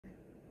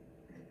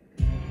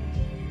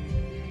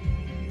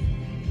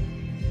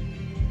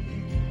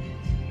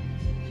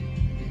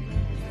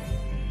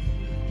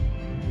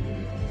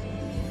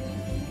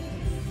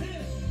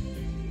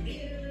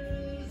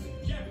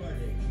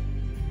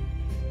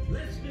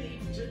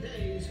meet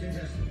today's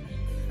contestants.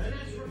 A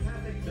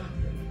naturopathic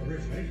doctor,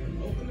 originally from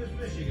Okemos,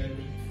 Michigan,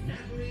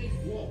 Natalie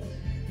Walsh.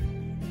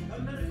 A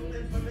medical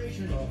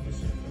information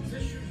officer from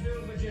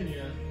Fishersville,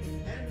 Virginia,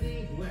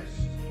 Andy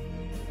West.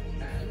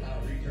 And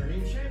our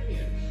returning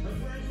champion, a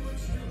graduate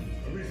student,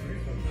 originally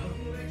from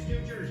Mountain Ridge,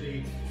 New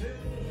Jersey,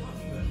 Phil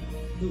Hoffman,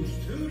 whose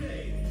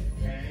 2-day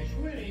cash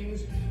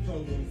winnings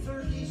total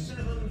 $37,390.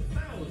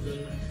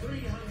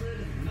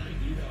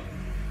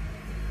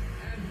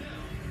 And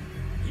now,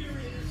 here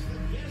is the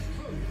guest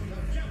host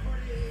of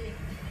Jeopardy,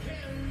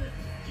 Ken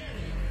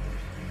Jennings.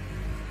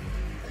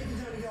 Thank you,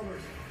 Tony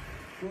Gilbert.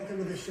 Welcome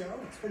to the show.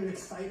 It's been an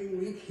exciting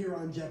week here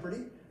on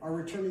Jeopardy. Our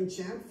returning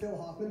champ, Phil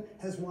Hoffman,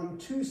 has won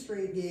 2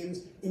 straight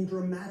games in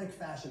dramatic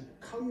fashion.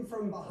 Come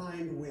from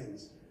behind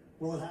wins.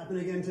 Will it happen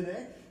again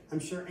today? I'm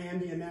sure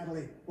Andy and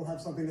Natalie will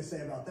have something to say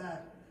about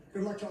that.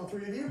 Good luck to all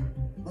 3 of you.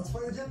 Let's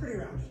play the Jeopardy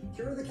round.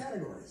 Here are the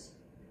categories.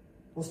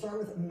 We'll start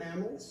with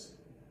mammals,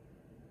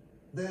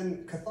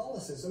 then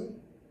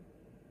Catholicism,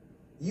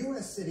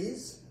 U.S.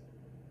 cities,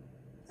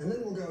 and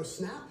then we'll go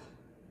snap,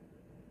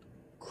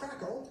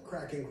 crackle,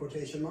 cracking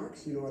quotation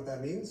marks, you know what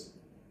that means,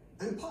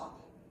 and pop.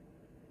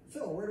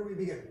 Phil, where do we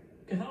begin?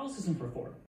 Catholicism for 4.